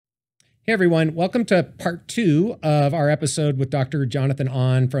Hey everyone, welcome to part 2 of our episode with Dr. Jonathan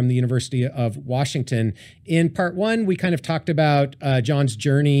Ahn from the University of Washington. In part 1, we kind of talked about John's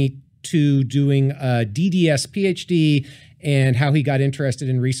journey to doing a DDS PhD and how he got interested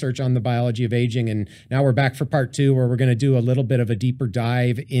in research on the biology of aging. And now we're back for part 2, where we're going to do a little bit of a deeper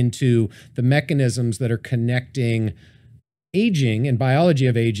dive into the mechanisms that are connecting aging and biology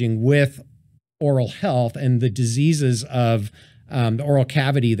of aging with oral health and the diseases of the oral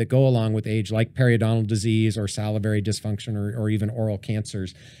cavity that go along with age, like periodontal disease or salivary dysfunction or even oral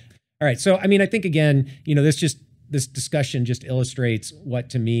cancers. All right. So, I mean, I think, again, you know, this discussion just illustrates what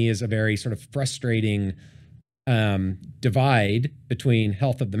to me is a very sort of frustrating divide between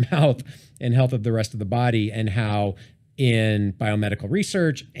health of the mouth and health of the rest of the body, and how in biomedical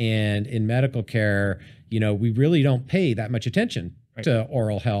research and in medical care, you know, we really don't pay that much attention to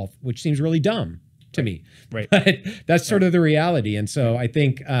oral health, which seems really dumb to me. Right. But that's sort of the reality. And so I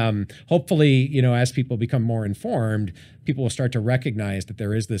think hopefully, you know, as people become more informed, people will start to recognize that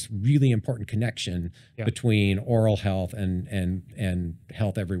there is this really important connection between oral health and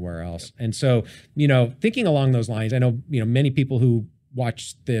health everywhere else. And so, you know, thinking along those lines, I know, you know, many people who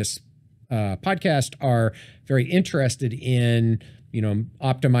watch this podcast are very interested in, you know,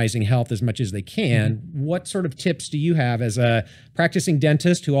 optimizing health as much as they can. What sort of tips do you have as a practicing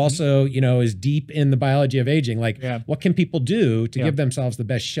dentist who also, you know, is deep in the biology of aging? Like, what can people do to give themselves the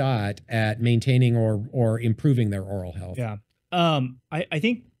best shot at maintaining or improving their oral health? I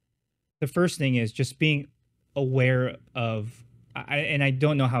think the first thing is just being aware of, and I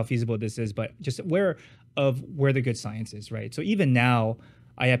don't know how feasible this is, but just aware of where the good science is, right? So even now,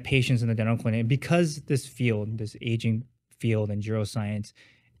 I have patients in the dental clinic, and because this field, this aging field and neuroscience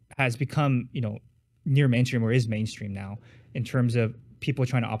has become, you know, near mainstream, or is mainstream now, in terms of people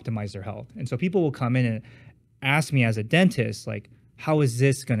trying to optimize their health. And so people will come in and ask me as a dentist, like, how is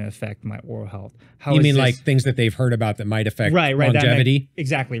this going to affect my oral health? How you mean like things that they've heard about that might affect longevity?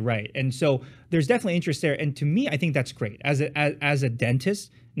 Exactly right. And so there's definitely interest there. And to me, I think that's great as a dentist,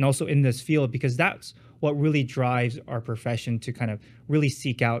 and also in this field, because that's what really drives our profession to kind of really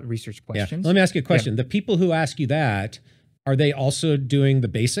seek out research questions. Let me ask you a question. The people who ask you that, are they also doing the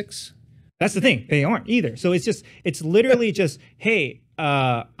basics? That's the thing. They aren't either. So it's literally just, hey,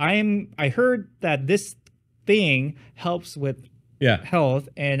 I heard that this thing helps with health,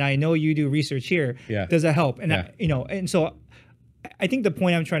 and I know you do research here. Does that help? And and so I think the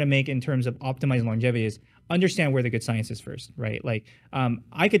point I'm trying to make in terms of optimizing longevity is understand where the good science is first, right? Like,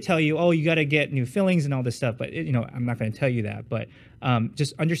 I could tell you, oh, you got to get new fillings and all this stuff, but you know, I'm not going to tell you that. But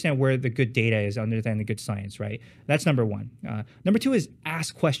just understand where the good data is, understand the good science, right? That's number one. Number two is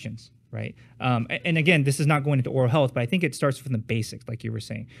ask questions, right? And again, this is not going into oral health, but I think it starts from the basics, like you were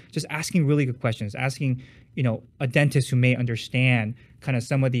saying. Just asking really good questions, asking, you know, a dentist who may understand kind of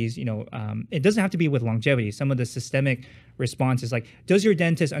some of these, you know, it doesn't have to be with longevity. Some of the systemic responses, like, does your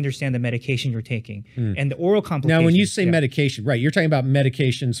dentist understand the medication you're taking and the oral complications? Now, when you say medication, right, you're talking about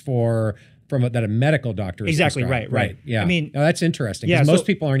medications that a medical doctor is prescribed. Right. Yeah. I mean, now, that's interesting, because most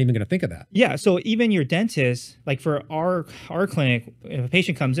people aren't even going to think of that. Yeah. So even your dentist, like for our clinic, if a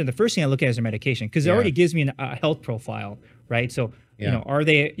patient comes in, the first thing I look at is their medication, because it already gives me a health profile, right? So, you know, are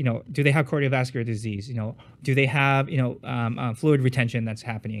they, you know, do they have cardiovascular disease? You know, do they have, you know, fluid retention that's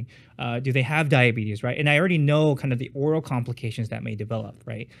happening? Do they have diabetes, right? And I already know kind of the oral complications that may develop,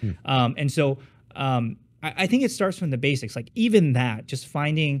 right? And so I think it starts from the basics, like even that, just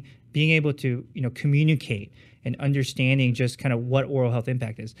being able to, you know, communicate and understanding just kind of what oral health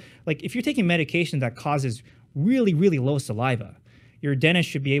impact is. Like, if you're taking medication that causes really, really low saliva, your dentist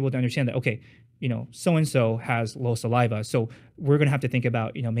should be able to understand that, okay, you know, so-and-so has low saliva, so we're going to have to think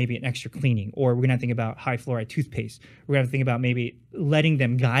about, you know, maybe an extra cleaning, or we're going to think about high fluoride toothpaste. We're going to think about maybe guiding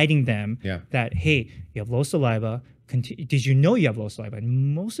them that, hey, you have low saliva. Did you know you have low saliva?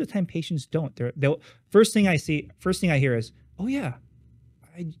 And most of the time patients don't. First thing I hear is, oh yeah,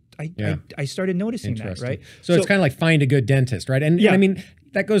 I started noticing that, right? So it's kind of like find a good dentist, right? And I mean,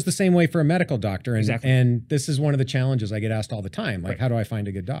 that goes the same way for a medical doctor. And, and this is one of the challenges I get asked all the time. Like, how do I find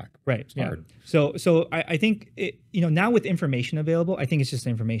a good doc? Right. It's hard. So I think, you know, now with information available, I think it's just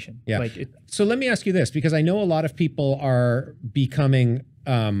information. So let me ask you this, because I know a lot of people are becoming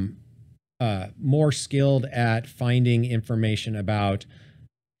more skilled at finding information about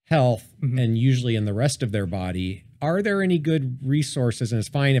health and usually in the rest of their body. Are there any good resources? And it's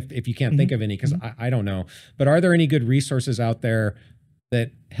fine if you can't think of any, because I don't know. But are there any good resources out there that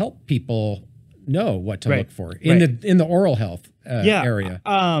help people know what to look for in the oral health area?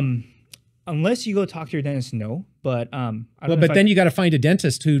 unless you go talk to your dentist, no. But I don't know but then you got to find a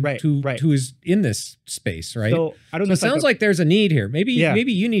dentist who is in this space, right? So I don't know. It sounds like there's a need here. Maybe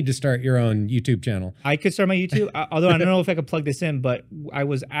you need to start your own YouTube channel. I could start my YouTube, although I don't know if I could plug this in. But I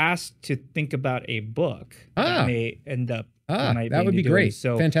was asked to think about a book that may end up. That would be great.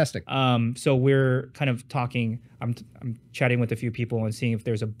 So fantastic. So we're kind of talking. I'm chatting with a few people and seeing if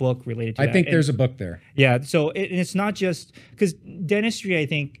there's a book related to that. I think there's a book there. Yeah. So it's not just because dentistry, I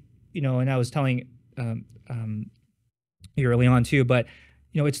think, and I was telling you early on too, but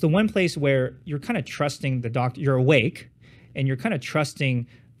it's the one place where you're kind of trusting the doctor. You're awake, and you're kind of trusting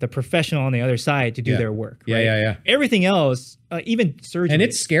the professional on the other side to do their work. Right? Yeah. Everything else, even surgery, and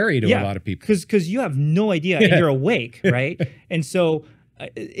it's scary to a lot of people because you have no idea and you're awake, right? And so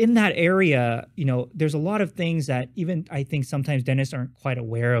in that area, there's a lot of things that even I think sometimes dentists aren't quite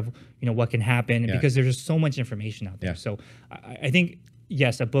aware of, what can happen because there's just so much information out there. So I think,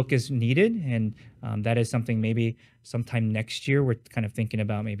 yes, a book is needed, and that is something maybe sometime next year we're kind of thinking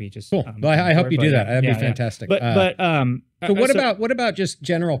about maybe just. Cool. Well, I hope you do that. That'd be fantastic. So what about just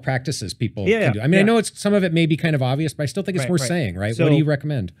general practices people can do? I mean, I know some of it may be kind of obvious, but I still think it's worth saying, right? So, what do you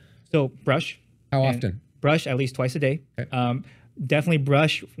recommend? So brush. How often? Brush at least twice a day. Okay. Definitely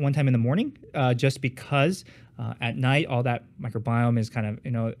brush one time in the morning, just because at night all that microbiome is kind of,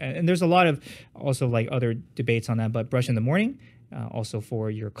 and there's a lot of also like other debates on that, but brush in the morning, also for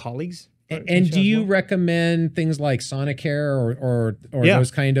your colleagues. And do you recommend things like Sonicare or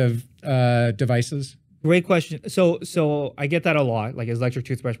those kind of devices? Great question. So I get that a lot, like electric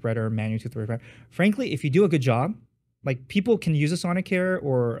toothbrush better, manual toothbrush better. Frankly, if you do a good job, like people can use a Sonicare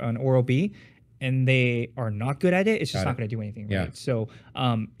or an Oral-B, and they are not good at it, it's just not going to do anything, right? Yeah. So,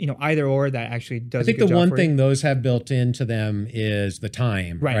 either or that actually does. I think the one thing those have built into them is the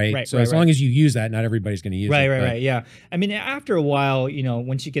time, right? So as long as you use that, not everybody's going to use it. Right. Yeah. I mean, after a while,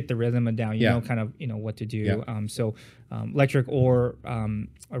 once you get the rhythm down, you know kind of what to do. Yeah. Electric or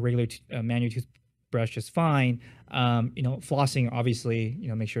a regular manual toothbrush is fine. Flossing, obviously,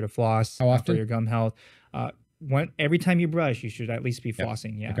 make sure to floss. How often? For your gum health. Every time you brush, you should at least be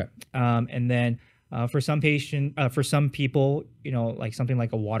flossing. Yeah. Okay. And then for some people, like something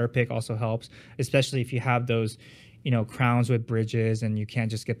like a water pick also helps, especially if you have those, crowns with bridges and you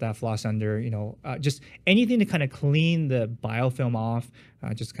can't just get that floss under, just anything to kind of clean the biofilm off,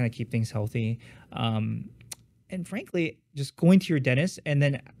 just kind of keep things healthy. And frankly, just going to your dentist and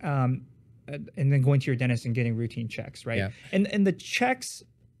then going to your dentist and getting routine checks, right? Yeah. And the checks,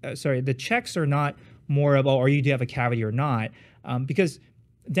 the checks are not more about, or you do have a cavity or not, because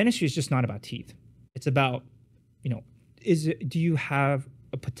dentistry is just not about teeth. It's about, do you have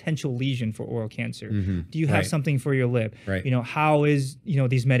a potential lesion for oral cancer? Mm-hmm. Do you have something for your lip? Right. How is,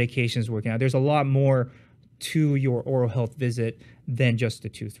 these medications working out? There's a lot more to your oral health visit than just the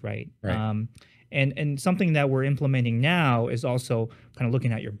tooth, right? And something that we're implementing now is also kind of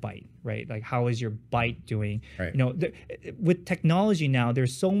looking at your bite, right? Like, how is your bite doing? Right. With technology now,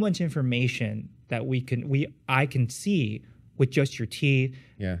 there's so much information that I can see with just your teeth,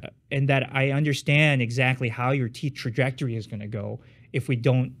 and that I understand exactly how your teeth trajectory is going to go if we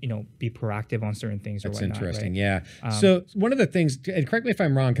don't, be proactive on certain things. That's or whatnot, interesting, right? Yeah. So one of the things, and correct me if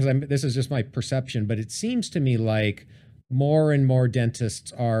I'm wrong, because this is just my perception, but it seems to me like more and more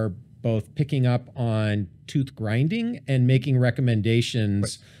dentists are both picking up on tooth grinding and making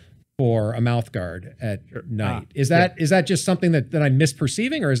recommendations for a mouth guard at night. Is that just something that I'm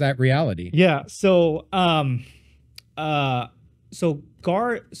misperceiving, or is that reality? Yeah. So mouth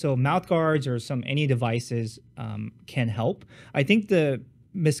guards or any devices can help. I think the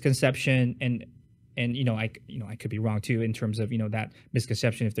misconception and I could be wrong too in terms of that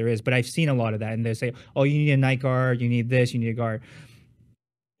misconception if there is, but I've seen a lot of that, and they say, oh, you need a night guard, you need this, you need a guard.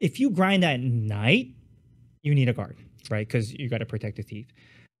 If you grind at night, you need a guard, right? Because you got to protect the teeth.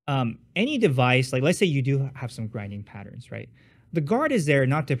 Any device, like let's say you do have some grinding patterns, right? The guard is there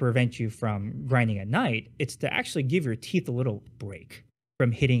not to prevent you from grinding at night. It's to actually give your teeth a little break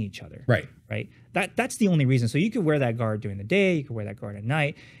from hitting each other. Right. That's the only reason. So you could wear that guard during the day, you could wear that guard at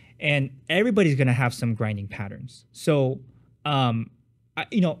night, and everybody's going to have some grinding patterns. So,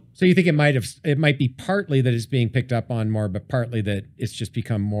 So you think it might be partly that it's being picked up on more, but partly that it's just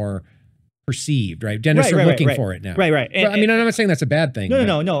become more perceived, right? Dentists are looking for it now. Right. And, I'm not saying that's a bad thing.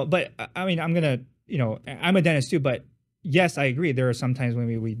 No. But I mean, I'm a dentist too, but yes, I agree. There are some times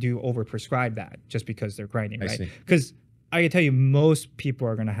when we do overprescribe that just because they're grinding, right? Because I can tell you most people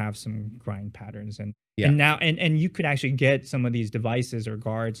are going to have some grind patterns, and now you could actually get some of these devices or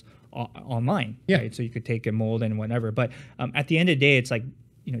guards online, right? So you could take a mold and whatever. But at the end of the day, it's like,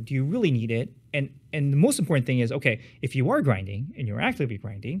 do you really need it? And the most important thing is, okay, if you are grinding and you're actively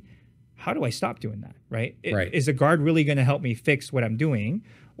grinding, how do I stop doing that? Right? Right. Is the guard really going to help me fix what I'm doing?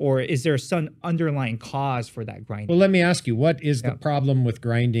 Or is there some underlying cause for that grinding? Well, let me ask you, what is the problem with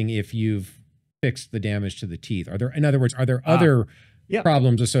grinding if you've fixed the damage to the teeth? In other words, are there other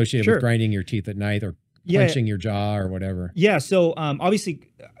problems associated with grinding your teeth at night or clenching your jaw or whatever? Yeah. So obviously,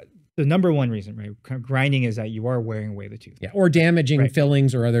 the number one reason, right, grinding is that you are wearing away the tooth. Yeah, or damaging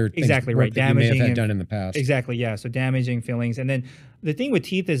fillings or other things that you may have had done in the past. Exactly, yeah. So damaging fillings. And then the thing with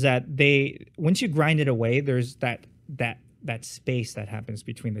teeth is that once you grind it away, there's that space that happens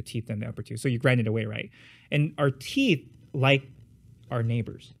between the teeth and the upper tooth. So you grind it away, right? And our teeth like our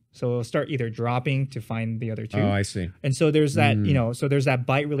neighbors. So it'll start either dropping to find the other tooth. Oh, I see. And so there's that, so there's that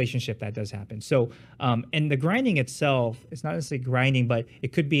bite relationship that does happen. So, and the grinding itself, it's not necessarily grinding, but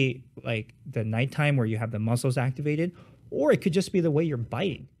it could be like the nighttime where you have the muscles activated, or it could just be the way you're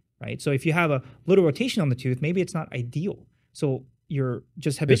biting, right? So if you have a little rotation on the tooth, maybe it's not ideal. So you're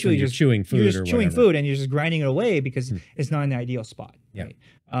just habitually just chewing food, and you're just grinding it away because it's not an ideal spot. Yeah.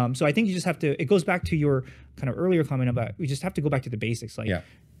 Right? So I think you just have to, it goes back to your kind of earlier comment about, we just have to go back to the basics. Like,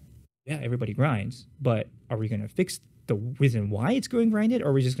 yeah, everybody grinds, but are we going to fix the reason why it's going grinded, or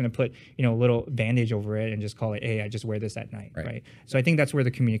are we just going to put, a little bandage over it and just call it, hey, I just wear this at night, right? So I think that's where the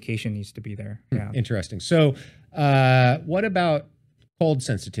communication needs to be there. Yeah. Interesting. So what about cold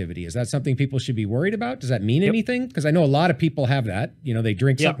sensitivity? Is that something people should be worried about? Does that mean anything? Because I know a lot of people have that. They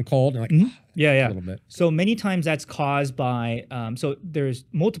drink something cold and like, a little bit. So many times that's caused by, so there's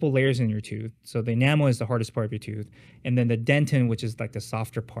multiple layers in your tooth. So the enamel is the hardest part of your tooth. And then the dentin, which is like the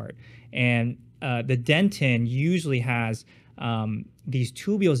softer part. And the dentin usually has these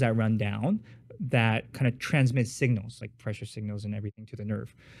tubules that run down that kind of transmit signals, like pressure signals and everything to the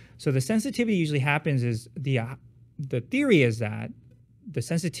nerve. So the sensitivity usually happens is the theory is that the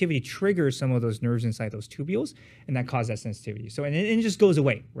sensitivity triggers some of those nerves inside those tubules, and that causes that sensitivity. So, and it just goes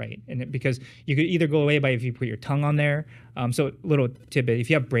away, right? And because you could either go away by if you put your tongue on there. So little tidbit, if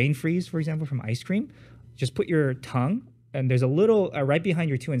you have brain freeze, for example, from ice cream, just put your tongue, and there's a little, right behind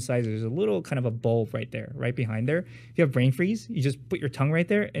your two incisors, there's a little kind of a bulb right there, right behind there. If you have brain freeze, you just put your tongue right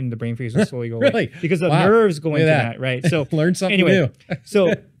there, and the brain freeze will slowly go away. Because the nerves go into that, right? So learn something new.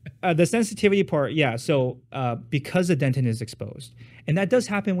 So the sensitivity part, so because the dentin is exposed. And that does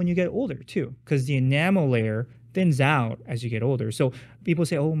happen when you get older too, because the enamel layer thins out as you get older. So people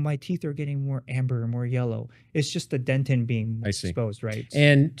say, oh, my teeth are getting more amber, more yellow. It's just the dentin being exposed, right?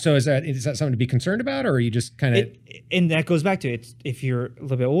 And so is that something to be concerned about, or are you just kind of... And that goes back to if you're a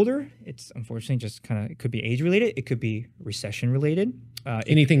little bit older, it's unfortunately just kind of, it could be age related. It could be recession related.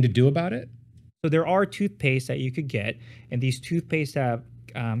 Anything to do about it? So there are toothpaste that you could get, and these toothpaste have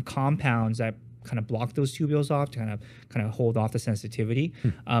compounds that kind of block those tubules off to kind of hold off the sensitivity.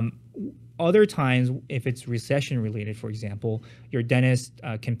 Other times, if it's recession related, for example, your dentist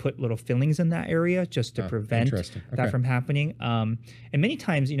can put little fillings in that area just to prevent that from happening. And many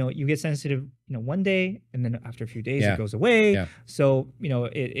times, you get sensitive, one day, and then after a few days, it goes away. So,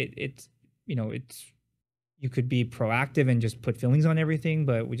 it's you could be proactive and just put fillings on everything,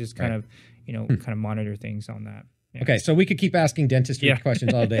 but we just kind of, kind of monitor things on that. Yeah. Okay, so we could keep asking dentistry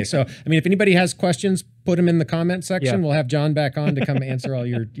questions all day. So, I mean, if anybody has questions, put them in the comment section. We'll have John back on to come answer all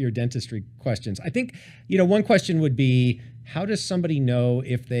your dentistry questions. I think, one question would be, how does somebody know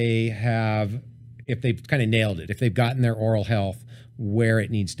if they've kind of nailed it, if they've gotten their oral health where it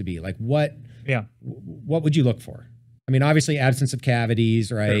needs to be? Like what would you look for? I mean, obviously absence of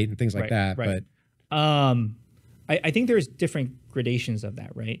cavities, right? And things like that, but... I think there's different gradations of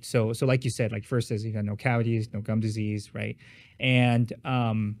that, right? So like you said, like first is you got no cavities, no gum disease, right? And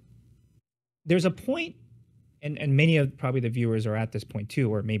there's a point, and many of probably the viewers are at this point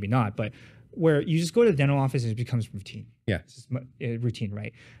too, or maybe not, but where you just go to the dental office and it becomes routine. Yeah, it's just routine,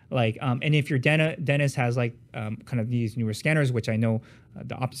 right? Like, and if your dentist has like kind of these newer scanners, which I know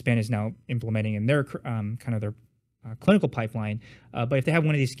the OptiSpan is now implementing in their kind of their clinical pipeline, but if they have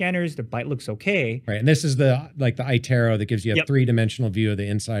one of these scanners, the bite looks okay. Right, and this is the iTero that gives you a three-dimensional view of the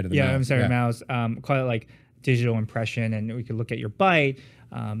inside of the mouth. Inside of the mouth. Call it like digital impression, and we could look at your bite.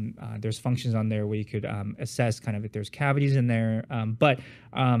 There's functions on there where you could assess kind of if there's cavities in there. But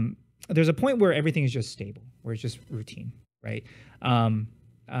there's a point where everything is just stable, where it's just routine, right?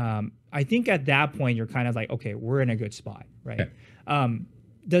 I think at that point, you're kind of like, okay, we're in a good spot, right? Okay.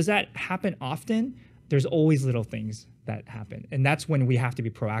 Does that happen often? There's always little things that happen. And that's when we have to be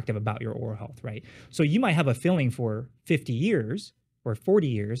proactive about your oral health, right? So you might have a filling for 50 years or 40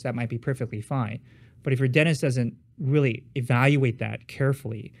 years, that might be perfectly fine. But if your dentist doesn't really evaluate that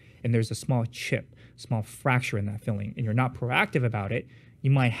carefully, and there's a small chip, small fracture in that filling, and you're not proactive about it,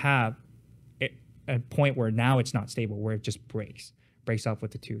 you might have a point where now it's not stable, where it just breaks, breaks off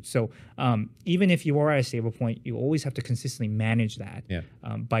with the tooth. So even if you are at a stable point, you always have to consistently manage that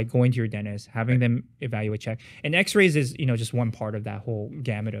by going to your dentist, having them evaluate, check. And x-rays is, just one part of that whole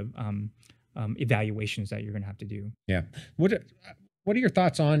gamut of evaluations that you're going to have to do. Yeah. What are your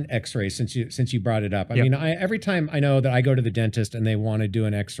thoughts on x-rays since you brought it up? I mean, every time I know that I go to the dentist and they want to do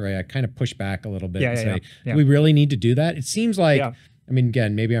an x-ray, I kind of push back a little bit and say, do we really need to do that? It seems like, I mean,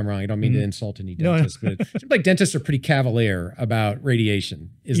 again, maybe I'm wrong. I don't mean to insult any dentists, but it seems like dentists are pretty cavalier about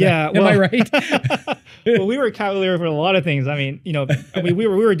radiation. Am I right? Well, we were cavalier for a lot of things. I mean, we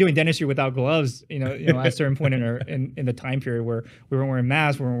were doing dentistry without gloves, at a certain point in the time period where we weren't wearing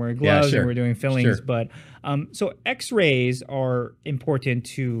masks, we weren't wearing gloves, and we were doing fillings. But so x-rays are important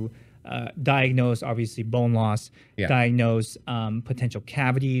to diagnose, obviously, bone loss, diagnose potential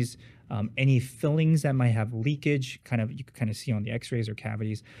cavities, any fillings that might have leakage, you can kind of see on the x-rays or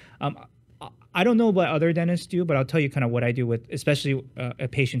cavities. I don't know what other dentists do, but I'll tell you kind of what I do with, especially a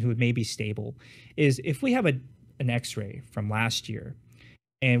patient who may be stable, is if we have an x-ray from last year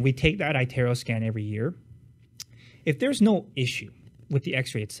and we take that iTero scan every year, if there's no issue with the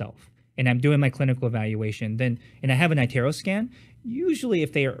x-ray itself and I'm doing my clinical evaluation, and I have an iTero scan, usually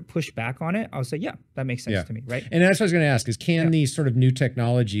if they are pushed back on it, I'll say, yeah, that makes sense to me, right? And that's what I was going to ask is, can these sort of new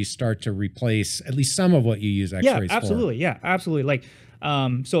technologies start to replace at least some of what you use x-rays for? Yeah, absolutely. Like,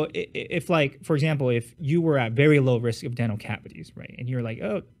 so if like, for example, if you were at very low risk of dental cavities, right? And you're like,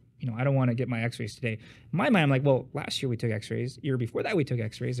 oh, I don't want to get my x-rays today. In my mind, I'm like, well, last year we took x-rays. Year before that we took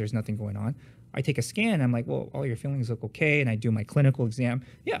x-rays. There's nothing going on. I take a scan. I'm like, well, all your fillings look okay. And I do my clinical exam.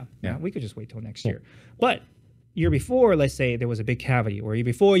 Yeah, we could just wait till next year. But year before, let's say there was a big cavity, or year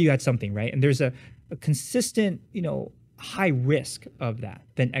before you had something, right? And there's a consistent, high risk of that,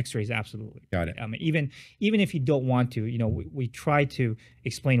 then x-rays, absolutely. Got it. Even if you don't want to, we try to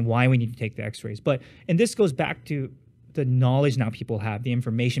explain why we need to take the x-rays. And this goes back to the knowledge now people have, the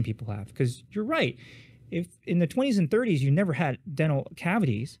information people have, because you're right. If in the 20s and 30s, you never had dental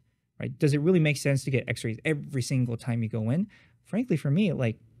cavities, right? Does it really make sense to get x-rays every single time you go in? Frankly, for me,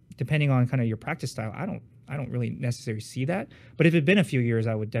 like, depending on kind of your practice style, I don't really necessarily see that. But if it'd been a few years,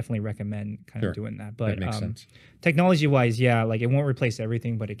 I would definitely recommend kind of doing that. But that makes sense. Technology-wise, like, it won't replace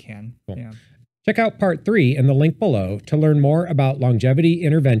everything, but it can. Cool. Yeah. Check out part 3 in the link below to learn more about longevity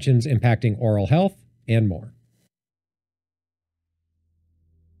interventions impacting oral health and more.